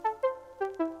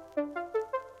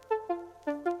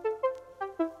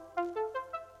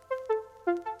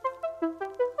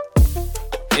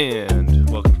And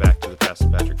welcome back to the Pass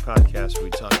Patrick podcast, where we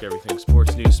talk everything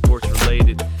sports news, sports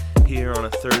related, here on a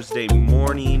Thursday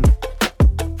morning.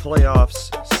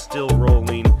 Playoffs still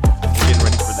rolling. We're getting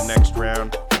ready for the next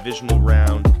round, divisional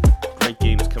round. Great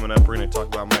games coming up. We're going to talk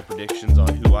about my predictions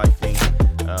on who I think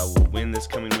will win this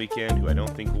coming weekend, who I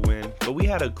don't think will win. But we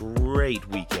had a great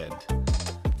weekend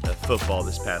of football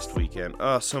this past weekend.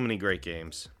 Oh, so many great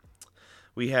games.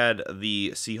 We had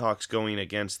the Seahawks going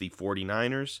against the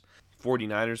 49ers.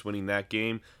 49ers winning that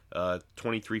game,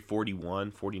 23-41.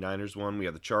 49ers won. We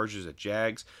had the Chargers at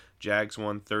Jags. Jags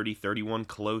won 30-31.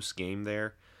 Close game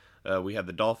there. We had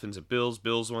the Dolphins at Bills.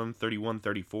 Bills won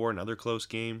 31-34. Another close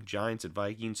game. Giants at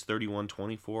Vikings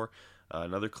 31-24.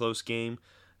 Another close game.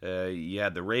 You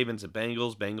had the Ravens at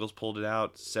Bengals. Bengals pulled it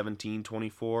out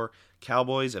 17-24.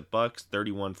 Cowboys at Bucks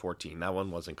 31-14. That one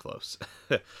wasn't close.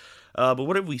 But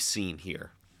what have we seen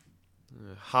here?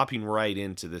 Hopping right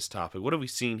into this topic, what have we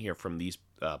seen here from these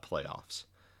playoffs?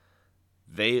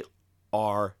 They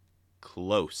are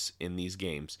close in these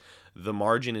games. The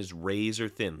margin is razor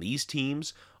thin. These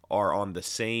teams are on the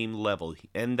same level,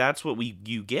 and that's what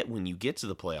you get when you get to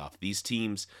the playoff. These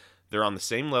teams, they're on the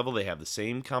same level. They have the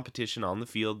same competition on the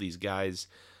field. These guys,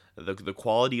 the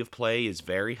quality of play is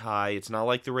very high. It's not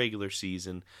like the regular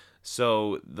season.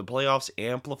 So the playoffs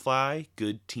amplify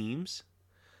good teams.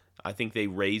 I think they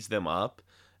raise them up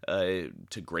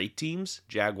to great teams.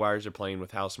 Jaguars are playing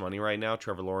with house money right now.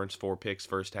 Trevor Lawrence, 4 picks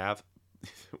first half.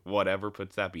 Whatever,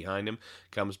 puts that behind him.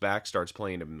 Comes back, starts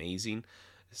playing amazing.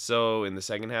 So in the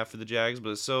second half for the Jags.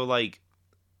 But so, like,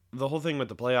 the whole thing with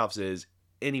the playoffs is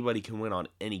anybody can win on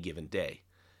any given day.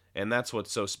 And that's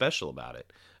what's so special about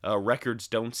it. Records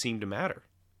don't seem to matter.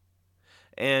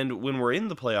 And when we're in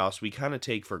the playoffs, we kind of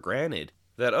take for granted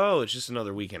that, it's just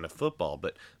another weekend of football.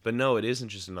 But no, it isn't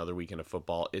just another weekend of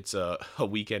football. It's a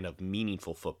weekend of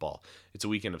meaningful football. It's a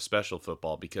weekend of special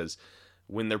football, because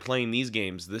when they're playing these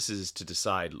games, this is to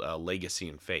decide legacy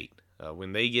and fate.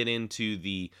 When they get into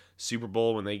the Super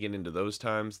Bowl, when they get into those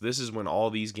times, this is when all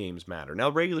these games matter. Now,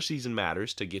 regular season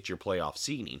matters to get your playoff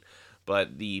seeding,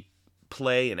 but the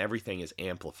play and everything is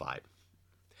amplified.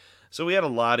 So we had a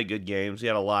lot of good games. We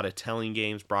had a lot of telling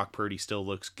games. Brock Purdy still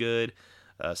looks good.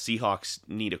 Seahawks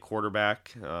need a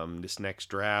quarterback this next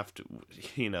draft.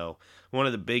 You know, one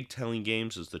of the big telling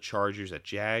games was the Chargers at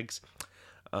Jags.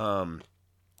 Brandon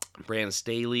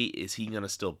Staley, is he going to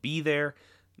still be there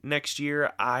next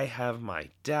year? I have my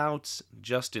doubts.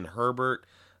 Justin Herbert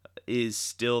is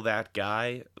still that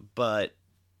guy, but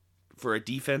for a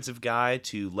defensive guy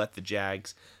to let the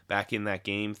Jags back in that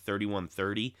game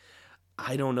 31-30,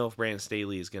 I don't know if Brandon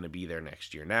Staley is going to be there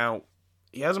next year. Now,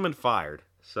 he hasn't been fired,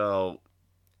 so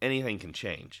anything can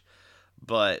change.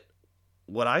 But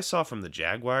what I saw from the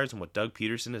Jaguars and what Doug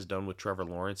Peterson has done with Trevor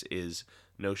Lawrence is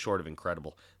no short of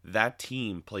incredible. That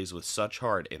team plays with such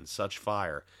heart and such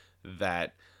fire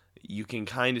that you can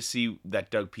kind of see that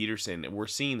Doug Peterson, and we're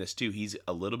seeing this too, he's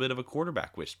a little bit of a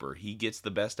quarterback whisperer. He gets the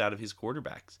best out of his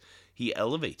quarterbacks. He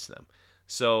elevates them.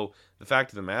 So the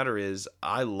fact of the matter is,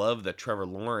 I love that Trevor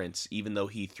Lawrence, even though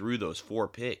he threw those 4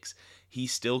 picks, he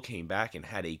still came back and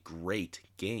had a great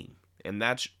game. And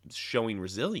that's showing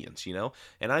resilience, you know?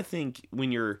 And I think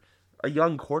when you're a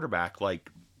young quarterback like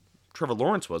Trevor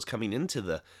Lawrence was coming into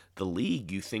the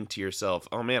league, you think to yourself,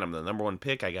 oh man, I'm the number 1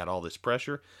 pick. I got all this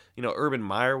pressure. You know, Urban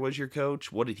Meyer was your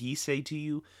coach. What did he say to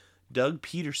you? Doug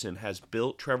Peterson has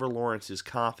built Trevor Lawrence's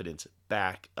confidence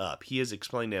back up. He has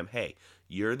explained to him, hey,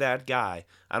 you're that guy.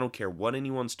 I don't care what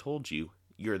anyone's told you.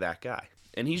 You're that guy.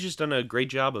 And he's just done a great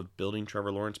job of building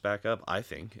Trevor Lawrence back up, I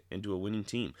think, into a winning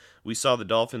team. We saw the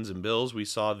Dolphins and Bills. We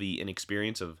saw the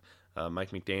inexperience of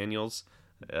Mike McDaniels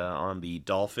on the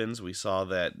Dolphins. We saw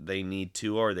that they need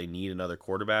Tua, or they need another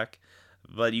quarterback.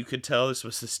 But you could tell this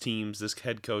was this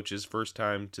head coach's first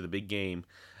time to the big game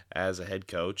as a head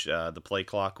coach. The play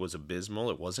clock was abysmal.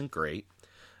 It wasn't great.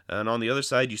 And on the other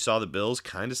side, you saw the Bills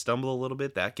kind of stumble a little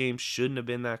bit. That game shouldn't have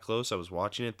been that close. I was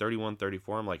watching it,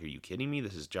 31-34. I'm like, are you kidding me?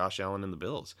 This is Josh Allen and the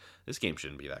Bills. This game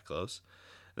shouldn't be that close.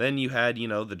 Then you had,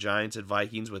 the Giants at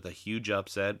Vikings with a huge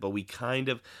upset. But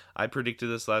I predicted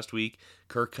this last week.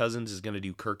 Kirk Cousins is going to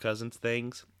do Kirk Cousins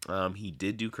things. He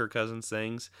did do Kirk Cousins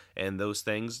things. And those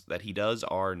things that he does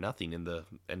are nothing in the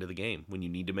end of the game. When you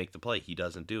need to make the play, he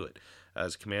doesn't do it.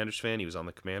 As a Commanders fan, he was on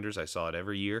the Commanders. I saw it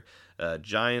every year.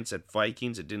 Giants at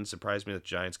Vikings. It didn't surprise me that the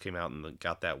Giants came out and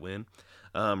got that win.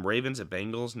 Ravens at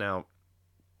Bengals. Now,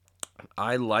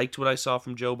 I liked what I saw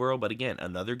from Joe Burrow. But again,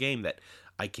 another game that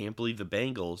I can't believe the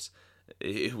Bengals,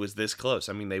 it was this close.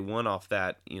 I mean, they won off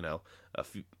that, a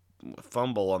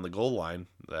fumble on the goal line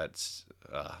that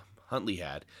Huntley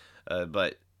had.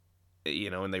 But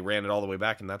and they ran it all the way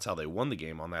back, and that's how they won the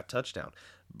game on that touchdown.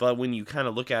 But when you kind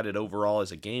of look at it overall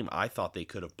as a game, I thought they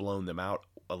could have blown them out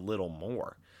a little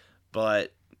more.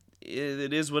 But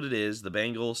it is what it is. The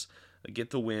Bengals get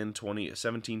the win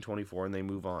 17-24, and they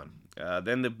move on.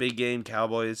 Then the big game,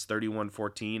 Cowboys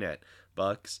 31-14 at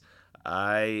Bucks.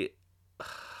 I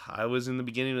was in the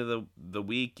beginning of the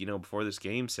week, before this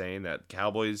game, saying that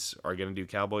Cowboys are going to do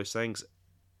Cowboys things,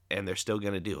 and they're still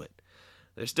going to do it.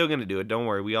 They're still going to do it. Don't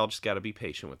worry. We all just got to be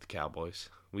patient with the Cowboys.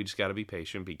 We just got to be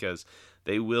patient because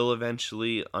they will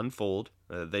eventually unfold.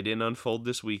 They didn't unfold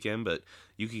this weekend, but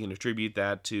you can attribute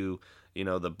that to,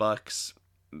 the Bucks.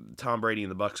 Tom Brady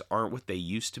and the Bucks aren't what they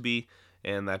used to be,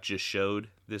 and that just showed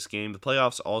this game. The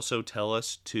playoffs also tell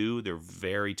us, too. They're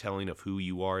very telling of who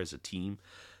you are as a team.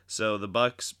 So the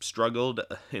Bucks struggled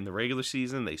in the regular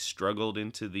season. They struggled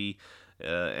into the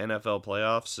NFL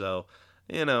playoffs. So,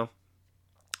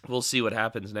 we'll see what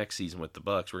happens next season with the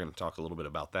Bucks. We're going to talk a little bit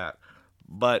about that.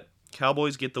 But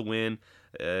Cowboys get the win.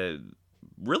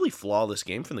 Really flawless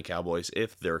game from the Cowboys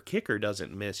if their kicker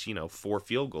doesn't miss, 4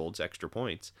 field goals, extra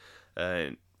points.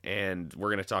 And we're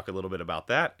going to talk a little bit about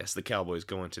that as the Cowboys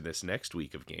go into this next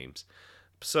week of games.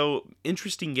 So,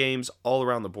 interesting games all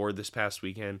around the board this past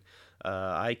weekend.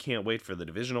 I can't wait for the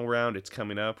divisional round. It's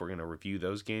coming up. We're going to review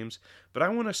those games. But I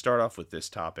want to start off with this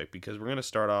topic because we're going to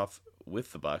start off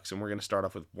with the Bucks, and we're going to start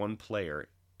off with one player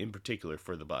in particular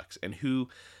for the Bucks, and who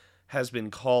has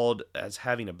been called as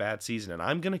having a bad season. And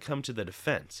I'm going to come to the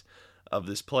defense of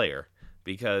this player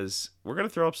because we're going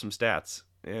to throw up some stats,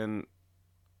 and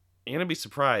you're going to be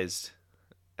surprised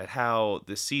at how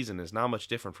this season is not much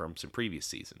different from some previous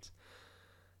seasons.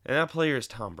 And that player is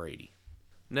Tom Brady.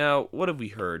 Now, what have we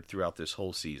heard throughout this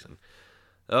whole season?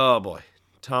 Oh boy,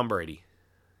 Tom Brady.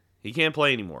 He can't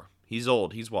play anymore. He's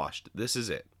old. He's washed. This is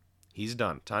it. He's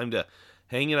done. Time to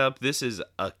hang it up. This is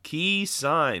a key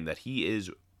sign that he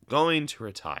is going to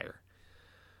retire.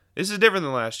 This is different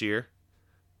than last year.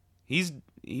 He's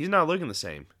not looking the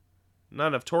same. Not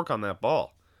enough torque on that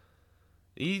ball.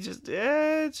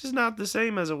 It's just not the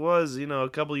same as it was, a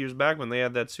couple years back when they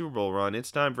had that Super Bowl run.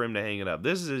 It's time for him to hang it up.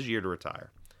 This is his year to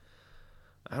retire.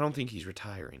 I don't think he's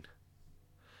retiring.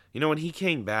 When he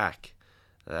came back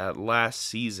that last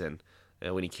season,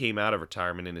 when he came out of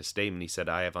retirement, in his statement, he said,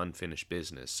 "I have unfinished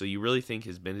business." So you really think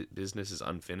his business is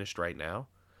unfinished right now?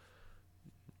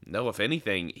 No, if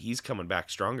anything, he's coming back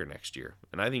stronger next year.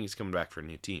 And I think he's coming back for a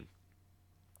new team.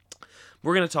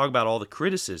 We're going to talk about all the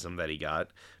criticism that he got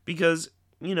because,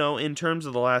 in terms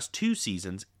of the last 2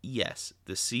 seasons, yes,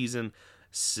 the season,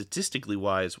 statistically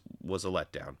wise, was a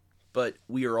letdown. But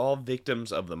we are all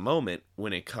victims of the moment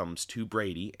when it comes to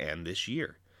Brady and this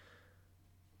year.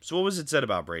 So what was it said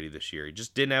about Brady this year? He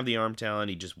just didn't have the arm talent.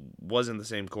 He just wasn't the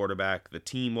same quarterback. The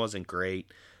team wasn't great.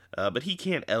 But he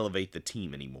can't elevate the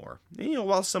team anymore. And,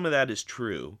 while some of that is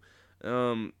true,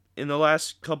 in the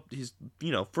last couple, his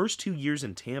first 2 years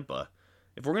in Tampa,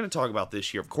 if we're going to talk about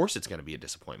this year, of course it's going to be a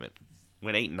disappointment.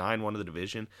 Went 8-9, won the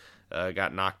division,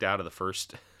 got knocked out of the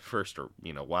first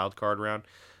wild card round.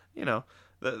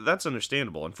 That's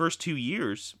understandable. In first 2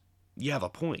 years, you have a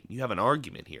point. You have an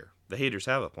argument here. The haters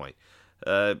have a point.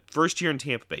 First year in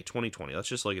Tampa Bay, 2020. Let's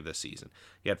just look at this season.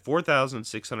 He had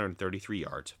 4,633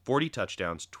 yards, 40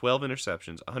 touchdowns, 12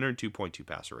 interceptions, 102.2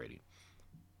 passer rating.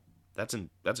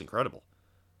 That's incredible.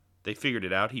 They figured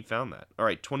it out. He found that. All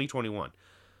right, 2021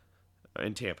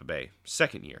 in Tampa Bay,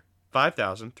 second year.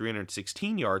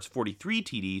 5,316 yards, 43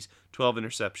 TDs, 12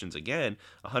 interceptions again,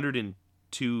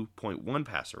 102.1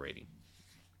 passer rating.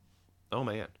 Oh,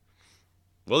 man.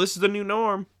 Well, this is the new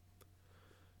norm.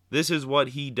 This is what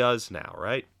he does now,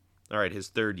 right? All right, his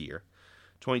third year,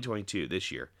 2022,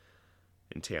 this year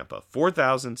in Tampa.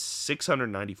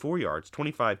 4,694 yards,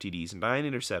 25 TDs, 9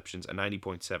 interceptions, a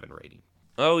 90.7 rating.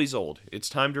 Oh, he's old. It's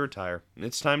time to retire.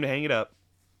 It's time to hang it up.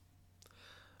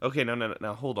 Okay,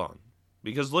 now hold on.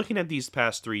 Because looking at these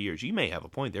past 3 years, you may have a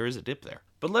point. There is a dip there.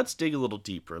 But let's dig a little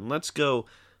deeper, and let's go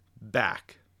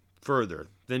back further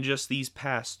than just these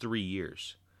past 3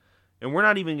 years. And we're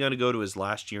not even going to go to his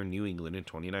last year in New England in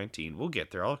 2019. We'll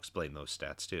get there. I'll explain those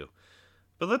stats too.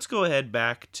 But let's go ahead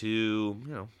back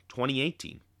to,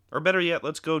 2018. Or better yet,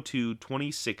 let's go to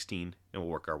 2016 and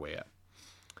we'll work our way up.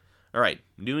 All right,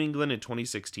 New England in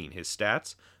 2016. His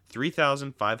stats,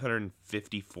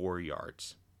 3,554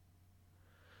 yards.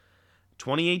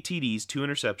 28 TDs, 2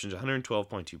 interceptions,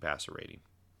 112.2 passer rating.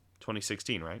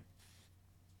 2016, right?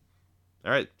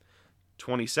 All right,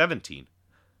 2017.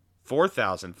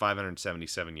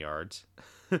 4,577 yards,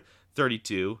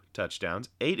 32 touchdowns,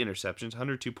 8 interceptions,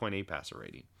 102.8 passer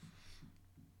rating.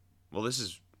 Well, this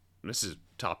is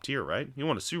top tier, right? He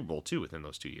won a Super Bowl too within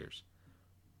those 2 years.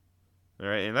 All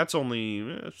right, and that's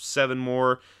only 7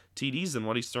 more TDs than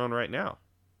what he's throwing right now,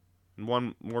 and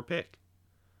 1 more pick.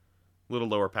 A little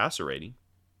lower passer rating.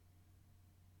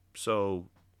 So,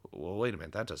 well, wait a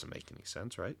minute. That doesn't make any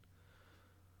sense, right?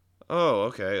 Oh,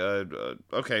 okay.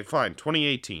 Okay, fine.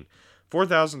 2018.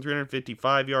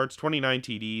 4,355 yards, 29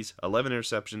 TDs, 11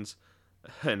 interceptions,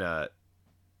 and a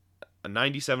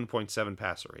 97.7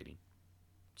 passer rating.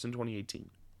 It's in 2018.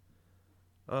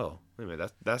 Oh, wait a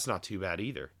minute. That's not too bad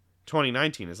either.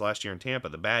 2019 is last year in Tampa,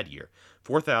 the bad year.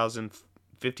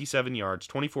 4,057 yards,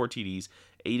 24 TDs,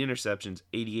 8 interceptions,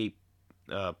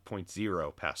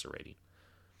 88.0 passer rating.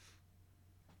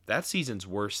 That season's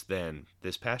worse than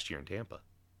this past year in Tampa.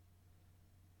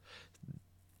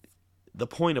 The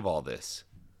point of all this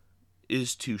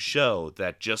is to show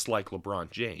that just like LeBron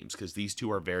James, because these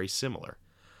two are very similar,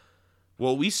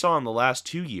 what we saw in the last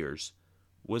 2 years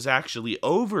was actually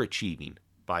overachieving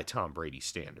by Tom Brady's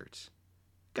standards.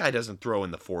 Guy doesn't throw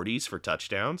in the 40s for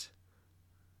touchdowns.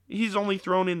 He's only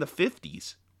thrown in the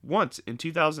 50s once in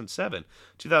 2007.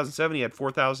 2007 he had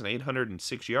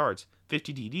 4,806 yards,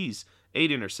 50 TDs,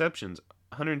 8 interceptions,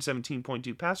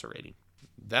 117.2 passer rating.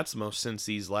 That's the most since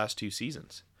these last 2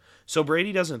 seasons. So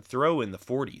Brady doesn't throw in the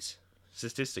 40s,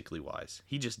 statistically wise.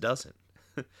 He just doesn't.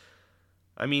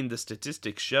 I mean, the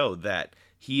statistics show that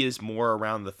he is more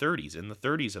around the 30s, in the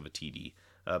 30s of a TD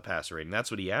passer rating.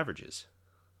 That's what he averages.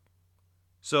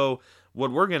 So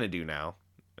what we're going to do now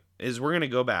is we're going to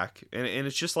go back, and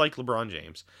it's just like LeBron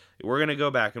James. We're going to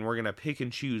go back and we're going to pick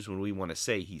and choose when we want to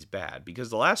say he's bad. Because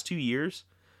the last 2 years,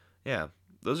 yeah,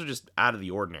 those are just out of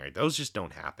the ordinary. Those just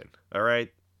don't happen, all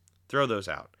right? Throw those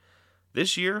out.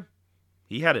 This year,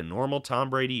 he had a normal Tom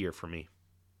Brady year for me,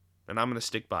 and I'm going to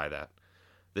stick by that.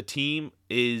 The team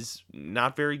is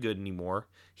not very good anymore.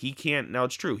 He can't, now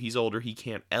it's true, he's older, he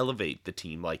can't elevate the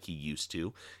team like he used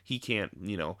to. He can't,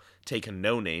 take a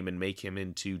no-name and make him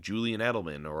into Julian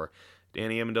Edelman or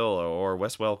Danny Amendola or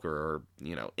Wes Welker or,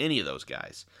 any of those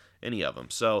guys. Any of them.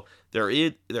 So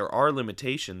there are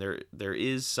limitations. There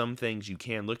is some things you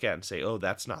can look at and say, oh,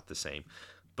 that's not the same.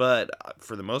 But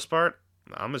for the most part,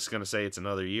 I'm just going to say it's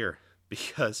another year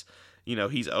because,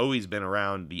 he's always been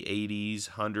around the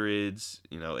 80s, 100s,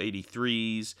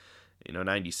 83s,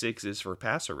 96s for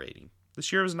passer rating.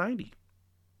 This year was 90.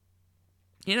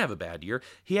 He didn't have a bad year.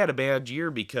 He had a bad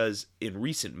year because in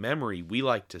recent memory, we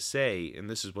like to say, and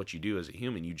this is what you do as a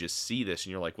human, you just see this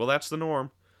and you're like, well, that's the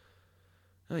norm.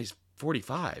 Oh, he's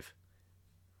 45.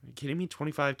 Are you kidding me?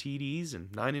 25 TDs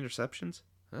and 9 interceptions?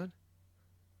 Huh?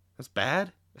 That's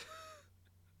bad?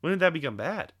 When did that become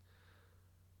bad?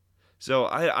 So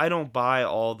I don't buy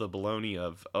all the baloney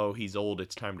of, oh, he's old,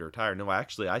 it's time to retire. No,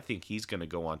 actually, I think he's going to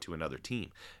go on to another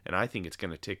team. And I think it's going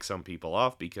to tick some people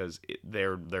off because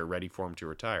they're ready for him to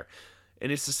retire.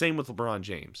 And it's the same with LeBron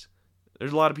James.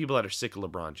 There's a lot of people that are sick of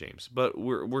LeBron James, but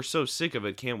we're so sick of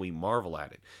it, can't we marvel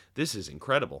at it? This is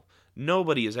incredible.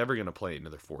 Nobody is ever going to play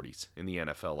another 40s in the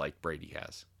NFL like Brady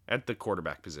has at the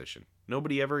quarterback position.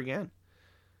 Nobody ever again.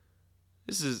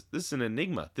 This is an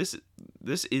enigma.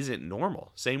 This isn't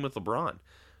normal. Same with LeBron.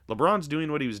 LeBron's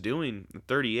doing what he was doing at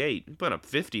 38. He put up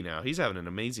 50 now. He's having an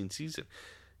amazing season.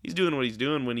 He's doing what he's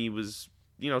doing when he was,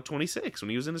 26, when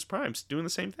he was in his prime, doing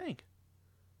the same thing.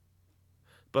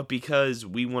 But because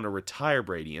we want to retire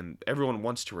Brady and everyone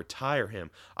wants to retire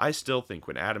him, I still think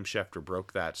when Adam Schefter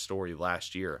broke that story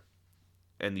last year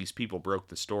and these people broke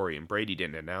the story and Brady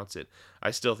didn't announce it,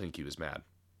 I still think he was mad.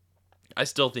 I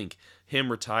still think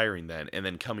him retiring then and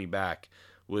then coming back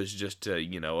was just,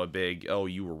 a big, oh,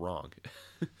 you were wrong.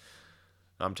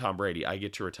 I'm Tom Brady. I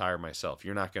get to retire myself.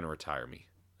 You're not going to retire me.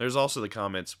 There's also the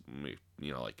comments,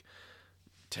 like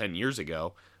 10 years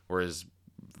ago where his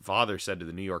father said to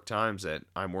the New York Times that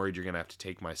I'm worried you're going to have to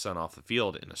take my son off the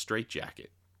field in a straitjacket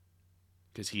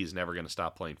because he's never going to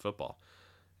stop playing football.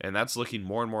 And that's looking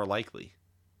more and more likely.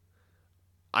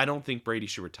 I don't think Brady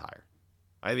should retire.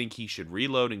 I think he should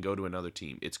reload and go to another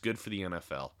team. It's good for the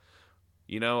NFL.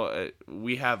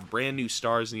 We have brand new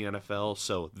stars in the NFL,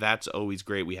 so that's always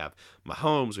great. We have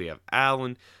Mahomes, we have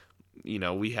Allen,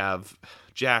 we have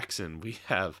Jackson, we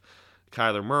have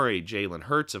Kyler Murray, Jalen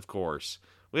Hurts, of course.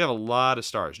 We have a lot of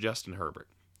stars. Justin Herbert.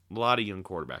 A lot of young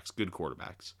quarterbacks. Good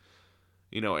quarterbacks.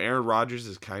 Aaron Rodgers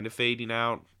is kind of fading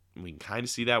out. We can kind of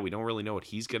see that. We don't really know what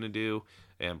he's going to do.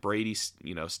 And Brady's,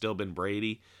 still been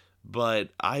Brady. But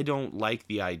I don't like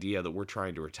the idea that we're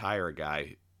trying to retire a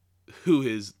guy who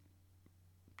is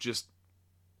just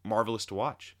marvelous to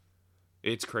watch.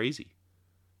 It's crazy.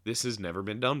 This has never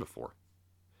been done before.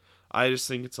 I just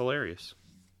think it's hilarious.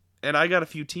 And I got a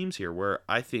few teams here where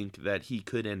I think that he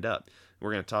could end up.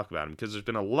 We're going to talk about him because there's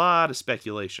been a lot of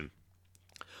speculation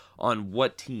on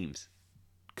what teams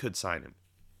could sign him.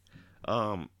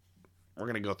 We're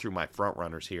going to go through my front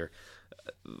runners here.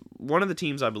 One of the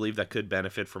teams I believe that could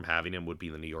benefit from having him would be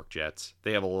the New York Jets.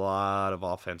 They have a lot of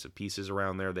offensive pieces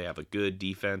around there. They have a good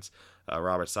defense.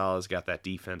 Robert Saleh's got that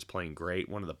defense playing great,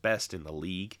 one of the best in the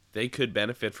league. They could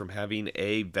benefit from having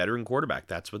a veteran quarterback.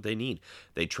 That's what they need.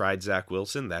 They tried Zach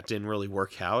Wilson. That didn't really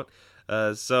work out.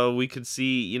 So we could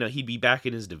see, he'd be back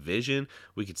in his division.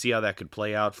 We could see how that could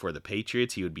play out for the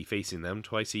Patriots. He would be facing them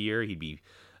twice a year. He'd be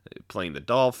playing the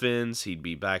Dolphins. He'd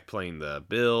be back playing the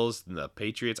Bills and the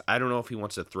Patriots. I don't know if he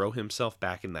wants to throw himself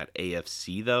back in that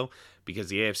AFC, though, because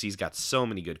the AFC's got so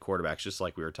many good quarterbacks, just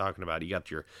like we were talking about. You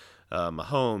got your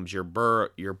Mahomes, your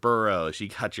Burrows, you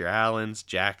got your Allens,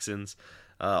 Jacksons,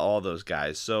 all those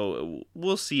guys. So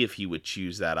we'll see if he would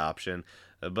choose that option.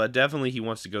 But definitely he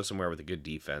wants to go somewhere with a good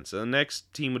defense. The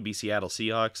next team would be Seattle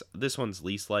Seahawks. This one's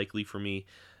least likely for me.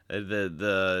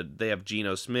 They have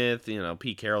Geno Smith,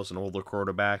 Pete Carroll's an older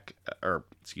quarterback, an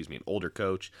older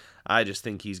coach. I just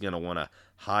think he's going to want to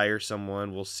hire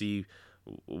someone. We'll see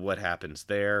what happens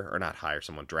there, or not hire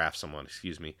someone, draft someone,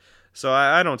 So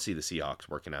I don't see the Seahawks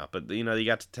working out. But, you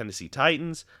got the Tennessee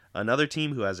Titans, another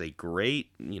team who has a great,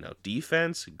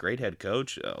 defense, great head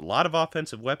coach, a lot of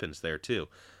offensive weapons there too.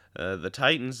 The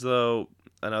Titans, though,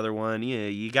 another one.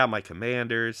 You got my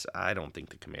Commanders. I don't think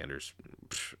the Commanders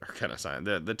are gonna sign.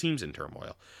 The team's in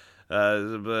turmoil.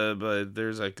 But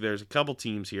there's a couple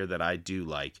teams here that I do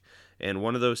like, and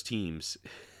one of those teams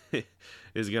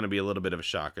is going to be a little bit of a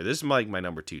shocker. This is like my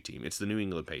number 2 team. It's the New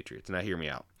England Patriots. Now hear me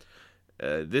out.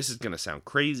 This is going to sound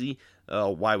crazy.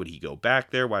 Why would he go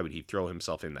back there? Why would he throw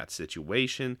himself in that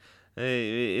situation?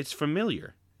 It's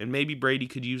familiar, and maybe Brady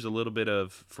could use a little bit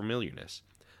of familiarness.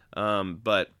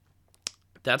 But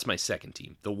that's my second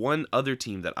team. The one other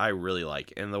team that I really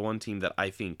like, and the one team that I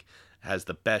think has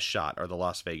the best shot, are the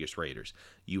Las Vegas Raiders.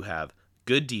 You have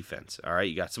good defense, all right?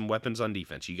 You got some weapons on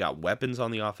defense. You got weapons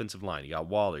on the offensive line. You got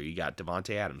Waller. You got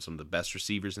Devontae Adams, some of the best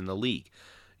receivers in the league.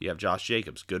 You have Josh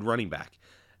Jacobs, good running back.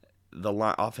 The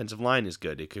offensive line is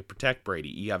good. It could protect Brady.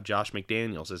 You have Josh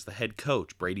McDaniels as the head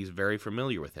coach. Brady's very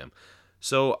familiar with him.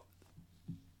 So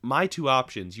my 2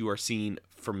 options, you are seeing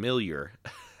familiar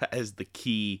as the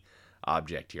key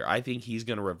object here. I think he's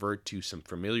going to revert to some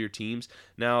familiar teams.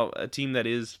 Now, a team that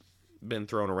is been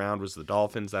thrown around was the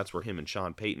Dolphins. That's where him and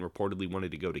Sean Payton reportedly wanted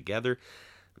to go together.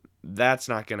 That's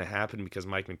not going to happen because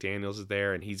Mike McDaniels is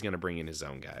there, and he's going to bring in his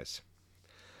own guys.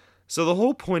 So the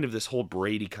whole point of this whole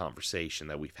Brady conversation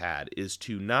that we've had is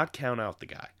to not count out the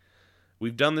guy.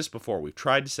 We've done this before. We've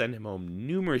tried to send him home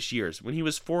numerous years. When he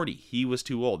was 40, he was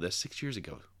too old. That's 6 years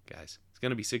ago, guys. It's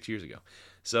going to be 6 years ago.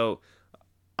 So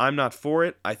I'm not for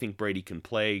it. I think Brady can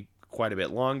play quite a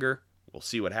bit longer. We'll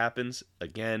see what happens.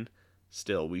 Again,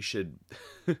 still, we should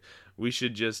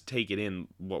just take it in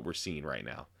what we're seeing right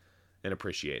now and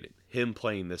appreciate it. Him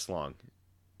playing this long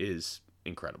is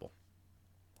incredible.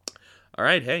 All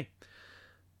right, hey,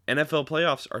 NFL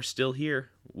playoffs are still here.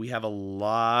 We have a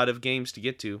lot of games to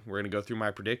get to. We're going to go through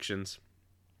my predictions.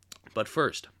 But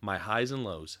first, my highs and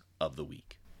lows of the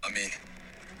week.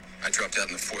 I dropped out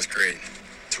in the 4th grade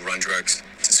to run drugs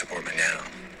to support my nano.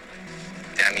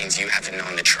 That means you haven't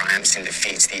known the triumphs and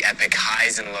defeats, the epic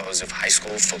highs and lows of high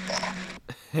school football.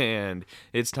 And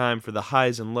it's time for the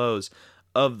highs and lows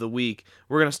of the week.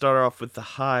 We're going to start off with the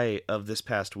high of this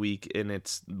past week, and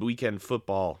it's weekend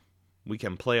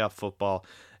playoff football,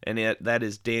 and that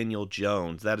is Daniel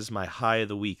Jones. That is my high of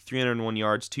the week. 301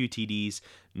 yards, 2 TDs,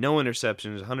 no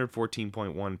interceptions,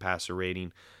 114.1 passer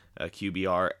rating.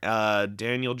 QBR.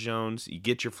 Daniel Jones, you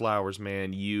get your flowers,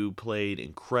 man. You played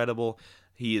incredible.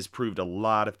 He has proved a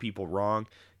lot of people wrong.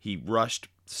 He rushed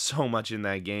so much in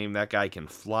that game. That guy can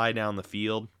fly down the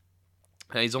field.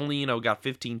 He's only, got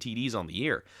 15 TDs on the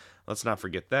year. Let's not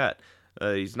forget that.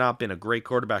 He's not been a great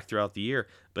quarterback throughout the year,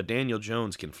 but Daniel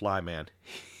Jones can fly, man.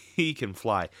 He can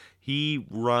fly. He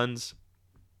runs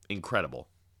incredible.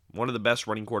 One of the best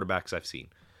running quarterbacks I've seen.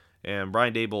 And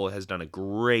Brian Daboll has done a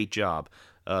great job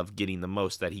of getting the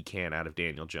most that he can out of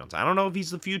Daniel Jones. I don't know if he's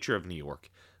the future of New York,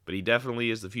 but he definitely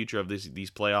is the future of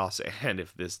these playoffs, and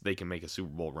if they can make a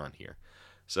Super Bowl run here.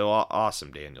 So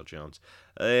awesome, Daniel Jones.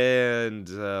 And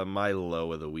my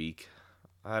low of the week,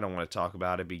 I don't want to talk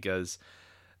about it because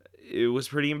it was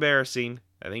pretty embarrassing.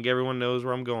 I think everyone knows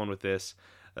where I'm going with this.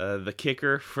 The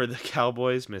kicker for the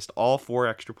Cowboys missed all 4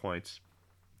 extra points.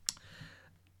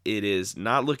 It is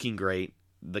not looking great.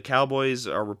 The Cowboys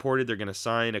are reported they're going to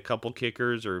sign a couple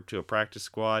kickers or to a practice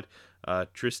squad.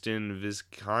 Tristan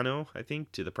Vizcano, I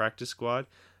think, to the practice squad.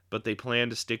 But they plan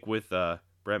to stick with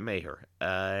Brett Maher.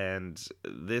 And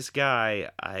this guy,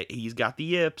 he's got the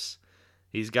yips.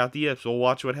 He's got the yips. We'll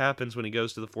watch what happens when he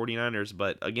goes to the 49ers.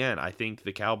 But again, I think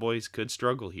the Cowboys could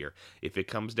struggle here if it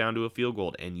comes down to a field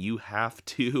goal and you have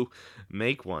to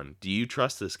make one. Do you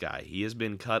trust this guy? He has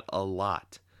been cut a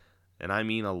lot. And I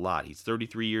mean a lot. He's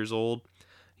 33 years old.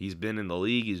 He's been in the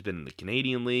league. He's been in the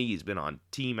Canadian League. He's been on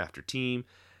team after team.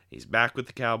 He's back with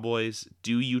the Cowboys.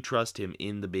 Do you trust him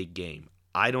in the big game?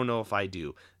 I don't know if I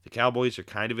do. The Cowboys are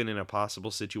kind of in an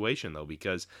impossible situation, though,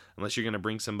 because unless you're going to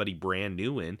bring somebody brand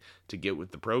new in to get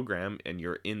with the program and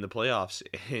you're in the playoffs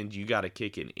and you got to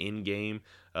kick an in-game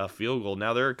field goal.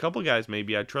 Now, there are a couple guys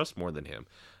maybe I trust more than him,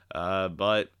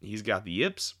 but he's got the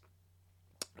yips.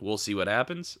 We'll see what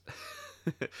happens.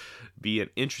 Be an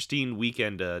interesting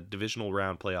weekend, divisional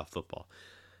round playoff football.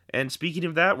 And speaking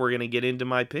of that, we're going to get into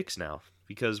my picks now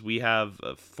because we have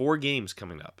 4 games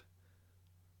coming up.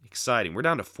 Exciting. We're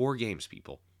down to 4 games,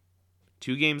 people.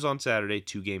 2 games on Saturday,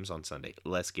 2 games on Sunday.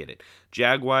 Let's get it.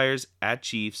 Jaguars at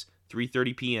Chiefs,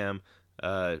 3:30 p.m.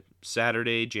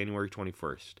 Saturday, January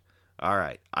 21st. All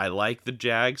right. I like the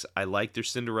Jags. I like their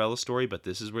Cinderella story, but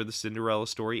this is where the Cinderella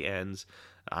story ends.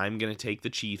 I'm going to take the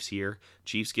Chiefs here.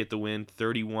 Chiefs get the win,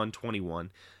 31-21.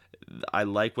 I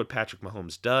like what Patrick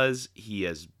Mahomes does.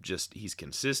 He's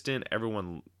consistent.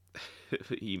 Everyone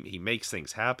he makes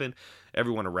things happen.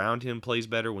 Everyone around him plays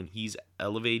better when he's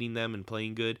elevating them and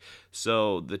playing good.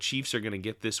 So the Chiefs are going to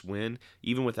get this win.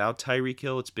 Even without Tyreek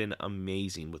Hill, it's been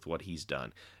amazing with what he's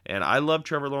done. And I love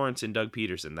Trevor Lawrence and Doug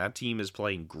Peterson. That team is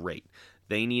playing great.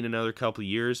 They need another couple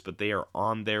years, but they are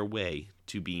on their way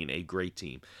to being a great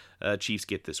team. Chiefs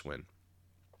get this win.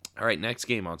 All right, next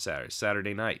game on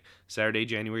Saturday night. Saturday,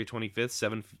 January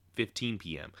 25th, 7:15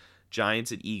 p.m.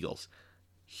 Giants at Eagles.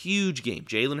 Huge game.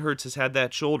 Jalen Hurts has had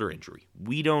that shoulder injury.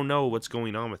 We don't know what's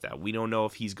going on with that. We don't know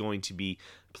if he's going to be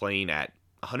playing at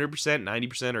 100%,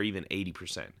 90%, or even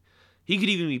 80%. He could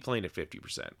even be playing at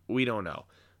 50%. We don't know.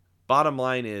 Bottom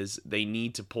line is they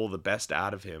need to pull the best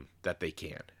out of him that they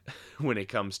can when it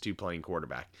comes to playing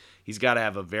quarterback. He's got to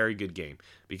have a very good game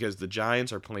because the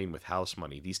Giants are playing with house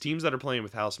money. These teams that are playing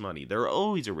with house money, they're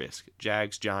always a risk.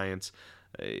 Jags, Giants,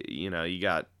 you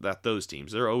got those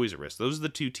teams. They're always a risk. Those are the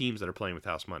 2 teams that are playing with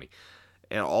house money.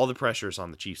 And all the pressure is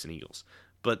on the Chiefs and Eagles.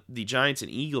 But the Giants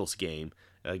and Eagles game,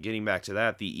 getting back to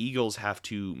that, the Eagles have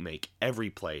to make every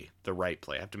play the right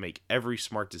play, have to make every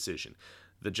smart decision.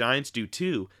 The Giants do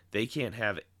too. They can't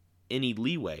have any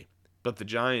leeway, but the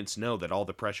Giants know that all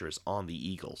the pressure is on the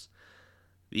Eagles.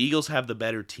 The Eagles have the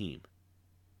better team,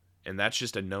 and that's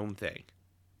just a known thing.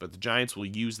 But the Giants will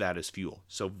use that as fuel.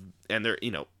 So, and they're,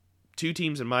 2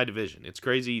 teams in my division. It's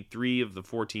crazy. 3 of the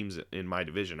 4 teams in my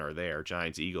division are there.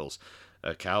 Giants, Eagles,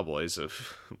 Cowboys.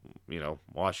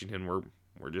 Washington,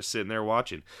 we're just sitting there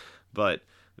watching. But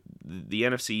the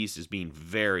NFC East is being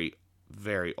very,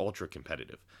 very ultra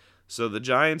competitive. So the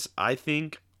Giants, I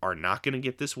think, are not going to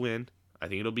get this win. I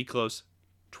think it'll be close.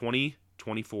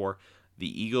 20-24.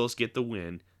 The Eagles get the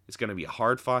win. It's going to be a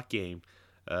hard-fought game.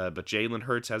 But Jalen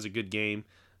Hurts has a good game.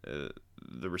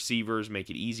 The receivers make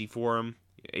it easy for him.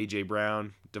 A.J.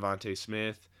 Brown, Devontae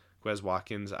Smith, Quez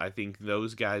Watkins. I think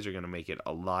those guys are going to make it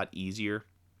a lot easier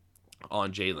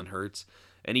on Jalen Hurts.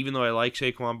 And even though I like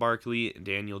Saquon Barkley and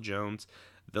Daniel Jones,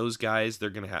 those guys,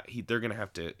 they're going to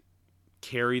have to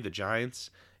carry the Giants.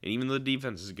 And even though the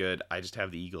defense is good, I just have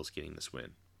the Eagles getting this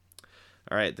win.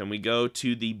 All right, then we go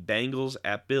to the Bengals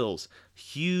at Bills.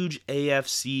 Huge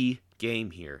AFC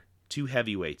game here. 2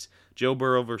 heavyweights. Joe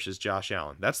Burrow versus Josh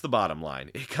Allen. That's the bottom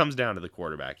line. It comes down to the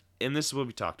quarterback. And this is what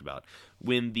we talked about.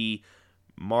 When the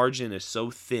margin is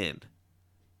so thin,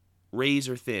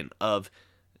 razor thin of,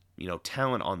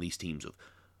 talent on these teams, of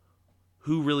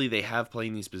who really they have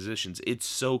playing these positions, it's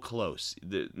so close.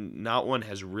 Not one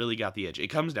has really got the edge. It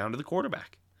comes down to the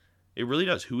quarterback. It really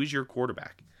does. Who is your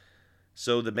quarterback?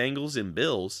 So the Bengals and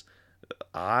Bills,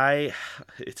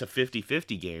 it's a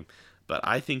 50-50 game, but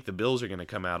I think the Bills are going to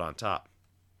come out on top.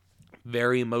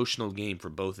 Very emotional game for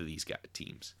both of these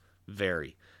teams.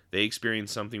 Very. They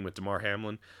experienced something with DeMar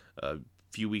Hamlin a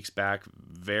few weeks back.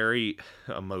 Very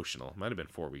emotional. Might have been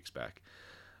 4 weeks back.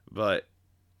 But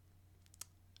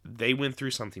they went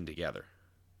through something together.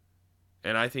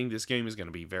 And I think this game is going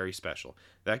to be very special.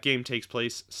 That game takes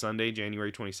place Sunday,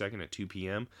 January 22nd at 2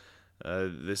 p.m.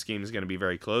 This game is going to be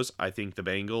very close. I think the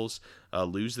Bengals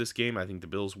lose this game. I think the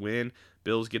Bills win.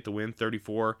 Bills get the win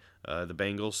 34. The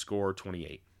Bengals score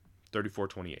 28.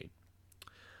 34-28.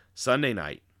 Sunday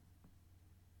night,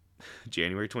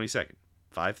 January 22nd,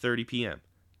 5:30 p.m.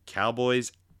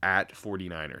 Cowboys at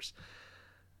 49ers.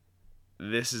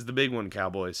 This is the big one,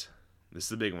 Cowboys. This is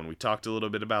the big one. We talked a little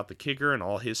bit about the kicker and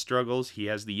all his struggles. He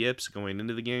has the yips going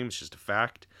into the game. It's just a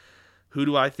fact. Who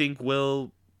do I think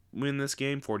will win this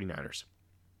game? 49ers.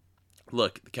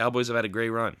 Look, the Cowboys have had a great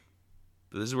run.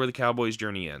 This is where the Cowboys'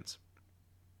 journey ends.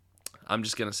 I'm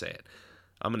just going to say it.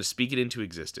 I'm going to speak it into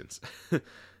existence.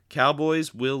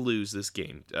 Cowboys will lose this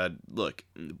game. Look,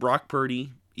 Brock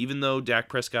Purdy, even though Dak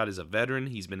Prescott is a veteran,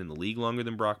 he's been in the league longer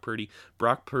than Brock Purdy.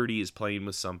 Brock Purdy is playing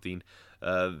with something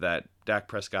that Dak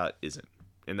Prescott isn't,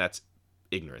 and that's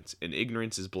ignorance. And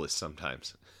ignorance is bliss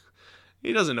sometimes.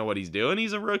 He doesn't know what he's doing.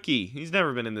 He's a rookie. He's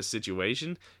never been in this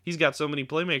situation. He's got so many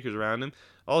playmakers around him.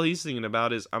 All he's thinking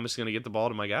about is, I'm just going to get the ball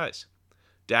to my guys.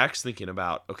 Dak's thinking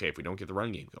about, okay, if we don't get the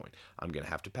run game going, I'm going to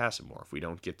have to pass it more. If we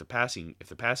don't get the passing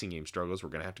game struggles, we're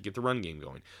going to have to get the run game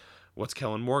going. What's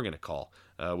Kellen Moore going to call?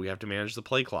 We have to manage the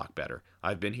play clock better.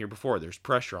 I've been here before. There's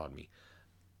pressure on me.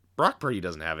 Brock Purdy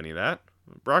doesn't have any of that.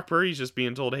 Brock Purdy's just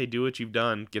being told, hey, do what you've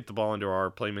done, get the ball into our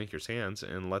playmakers' hands,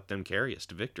 and let them carry us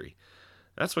to victory.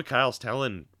 That's what Kyle's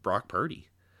telling Brock Purdy.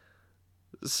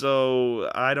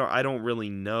 So I don't really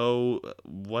know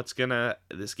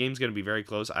this game's gonna be very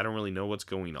close. I don't really know what's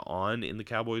going on in the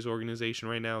Cowboys organization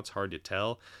right now. It's hard to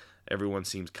tell. Everyone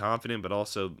seems confident, but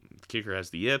also the kicker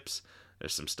has the yips.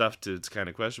 There's some stuff it's kind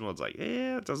of questionable. It's like,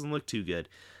 it doesn't look too good.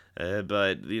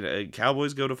 But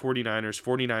Cowboys go to 49ers.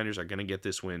 49ers are gonna get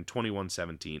this win,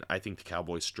 21-17. I think the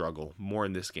Cowboys struggle more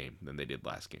in this game than they did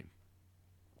last game.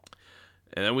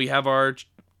 And then we have our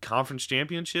conference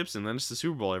championships, and then it's the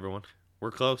Super Bowl, everyone.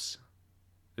 We're close.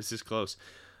 This is close.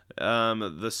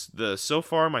 So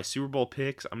far, my Super Bowl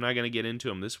picks, I'm not going to get into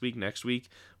them this week. Next week,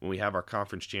 when we have our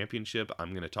conference championship,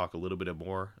 I'm going to talk a little bit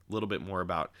more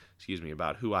about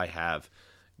who I have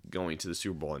going to the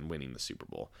Super Bowl and winning the Super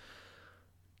Bowl.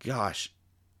 Gosh,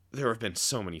 there have been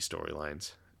so many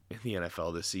storylines in the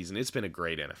NFL this season. It's been a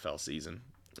great NFL season.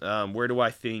 Where do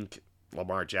I think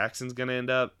Lamar Jackson's going to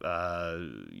end up?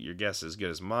 Your guess is as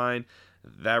good as mine.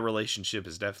 That relationship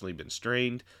has definitely been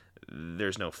strained.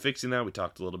 There's no fixing that. We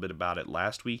talked a little bit about it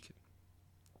last week.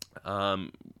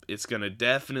 It's going to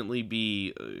definitely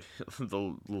be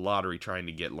the lottery trying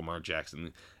to get Lamar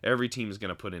Jackson. Every team is going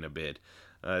to put in a bid.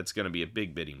 It's going to be a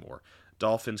big bidding war.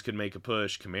 Dolphins could make a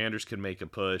push. Commanders could make a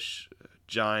push.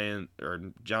 Giants,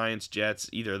 Jets,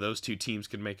 either of those two teams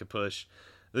could make a push.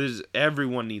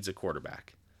 Everyone needs a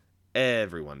quarterback.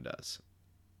 Everyone does.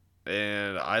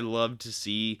 And I love to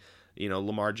see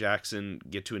Lamar Jackson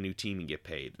get to a new team and get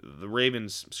paid. The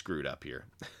Ravens screwed up here.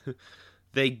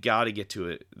 They got to get to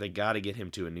it. They got to get him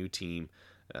to a new team.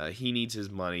 He needs his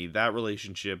money. That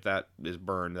relationship, that is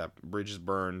burned. That bridge is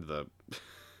burned. The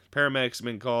paramedics have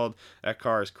been called. That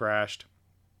car has crashed.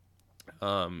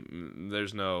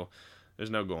 There's no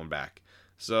going back.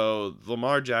 So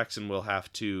Lamar Jackson will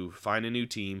have to find a new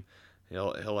team.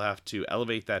 He'll have to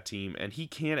elevate that team, and he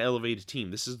can't elevate a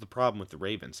team. This is the problem with the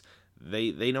Ravens.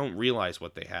 They don't realize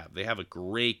what they have. They have a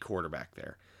great quarterback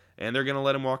there, and they're going to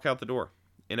let him walk out the door.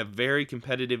 In a very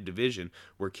competitive division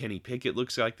where Kenny Pickett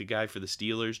looks like the guy for the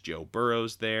Steelers, Joe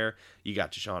Burrow's there, you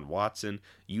got Deshaun Watson.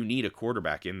 You need a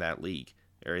quarterback in that league,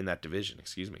 or in that division,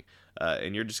 excuse me.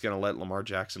 And you're just going to let Lamar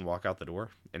Jackson walk out the door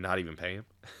and not even pay him?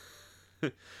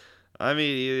 I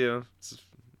mean, it's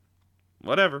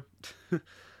whatever.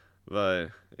 But,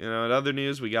 in other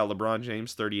news, we got LeBron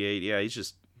James, 38. Yeah, he's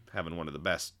just having one of the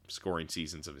best scoring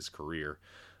seasons of his career.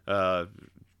 The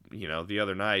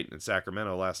other night in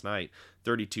Sacramento last night,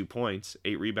 32 points,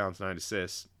 8 rebounds, 9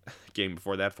 assists. Game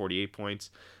before that, 48 points,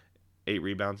 8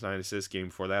 rebounds, 9 assists. Game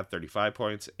before that, 35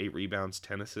 points, 8 rebounds,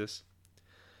 10 assists.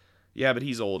 Yeah, but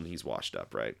he's old and he's washed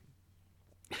up, right?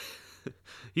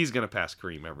 He's going to pass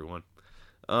Kareem, everyone.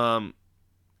 And,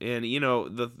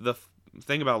 the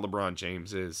thing about LeBron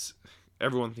James is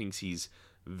everyone thinks he's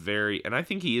and I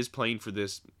think he is playing for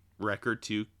this record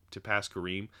to pass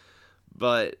Kareem.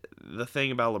 But the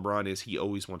thing about LeBron is he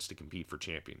always wants to compete for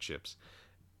championships.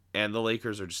 And the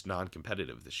Lakers are just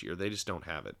non-competitive this year. They just don't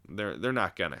have it. They're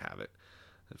not going to have it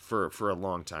for a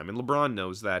long time. And LeBron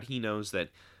knows that. He knows that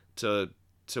to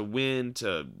win,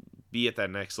 to be at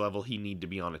that next level, he need to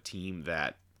be on a team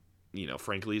that,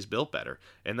 frankly is built better.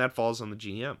 And that falls on the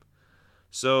GM.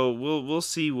 So we'll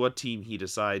see what team he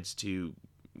decides to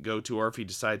go to, or if he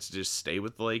decides to just stay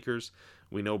with the Lakers.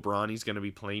 We know Bronny's going to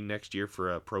be playing next year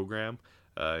for a program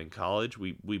in college.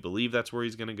 We believe that's where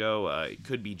he's going to go. It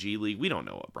could be G League. We don't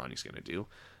know what Bronny's going to do.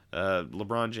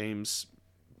 LeBron James,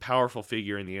 powerful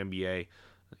figure in the NBA.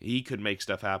 He could make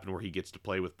stuff happen where he gets to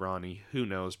play with Bronny. Who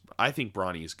knows? I think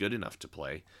Bronny is good enough to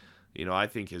play. I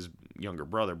think his younger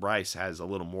brother, Bryce, has a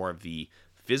little more of the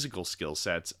physical skill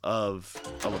sets of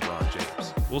a LeBron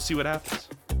James. We'll see what happens.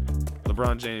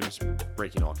 LeBron James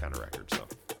breaking all kind of records, so.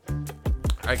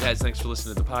 All right, guys, thanks for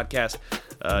listening to the podcast.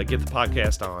 Get the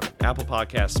podcast on Apple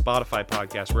Podcasts, Spotify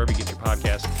Podcasts, wherever you get your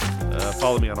podcasts.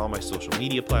 Follow me on all my social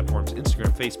media platforms,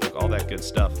 Instagram, Facebook, all that good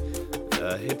stuff.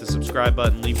 Hit the subscribe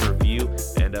button, leave a review,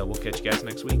 and we'll catch you guys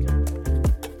next week.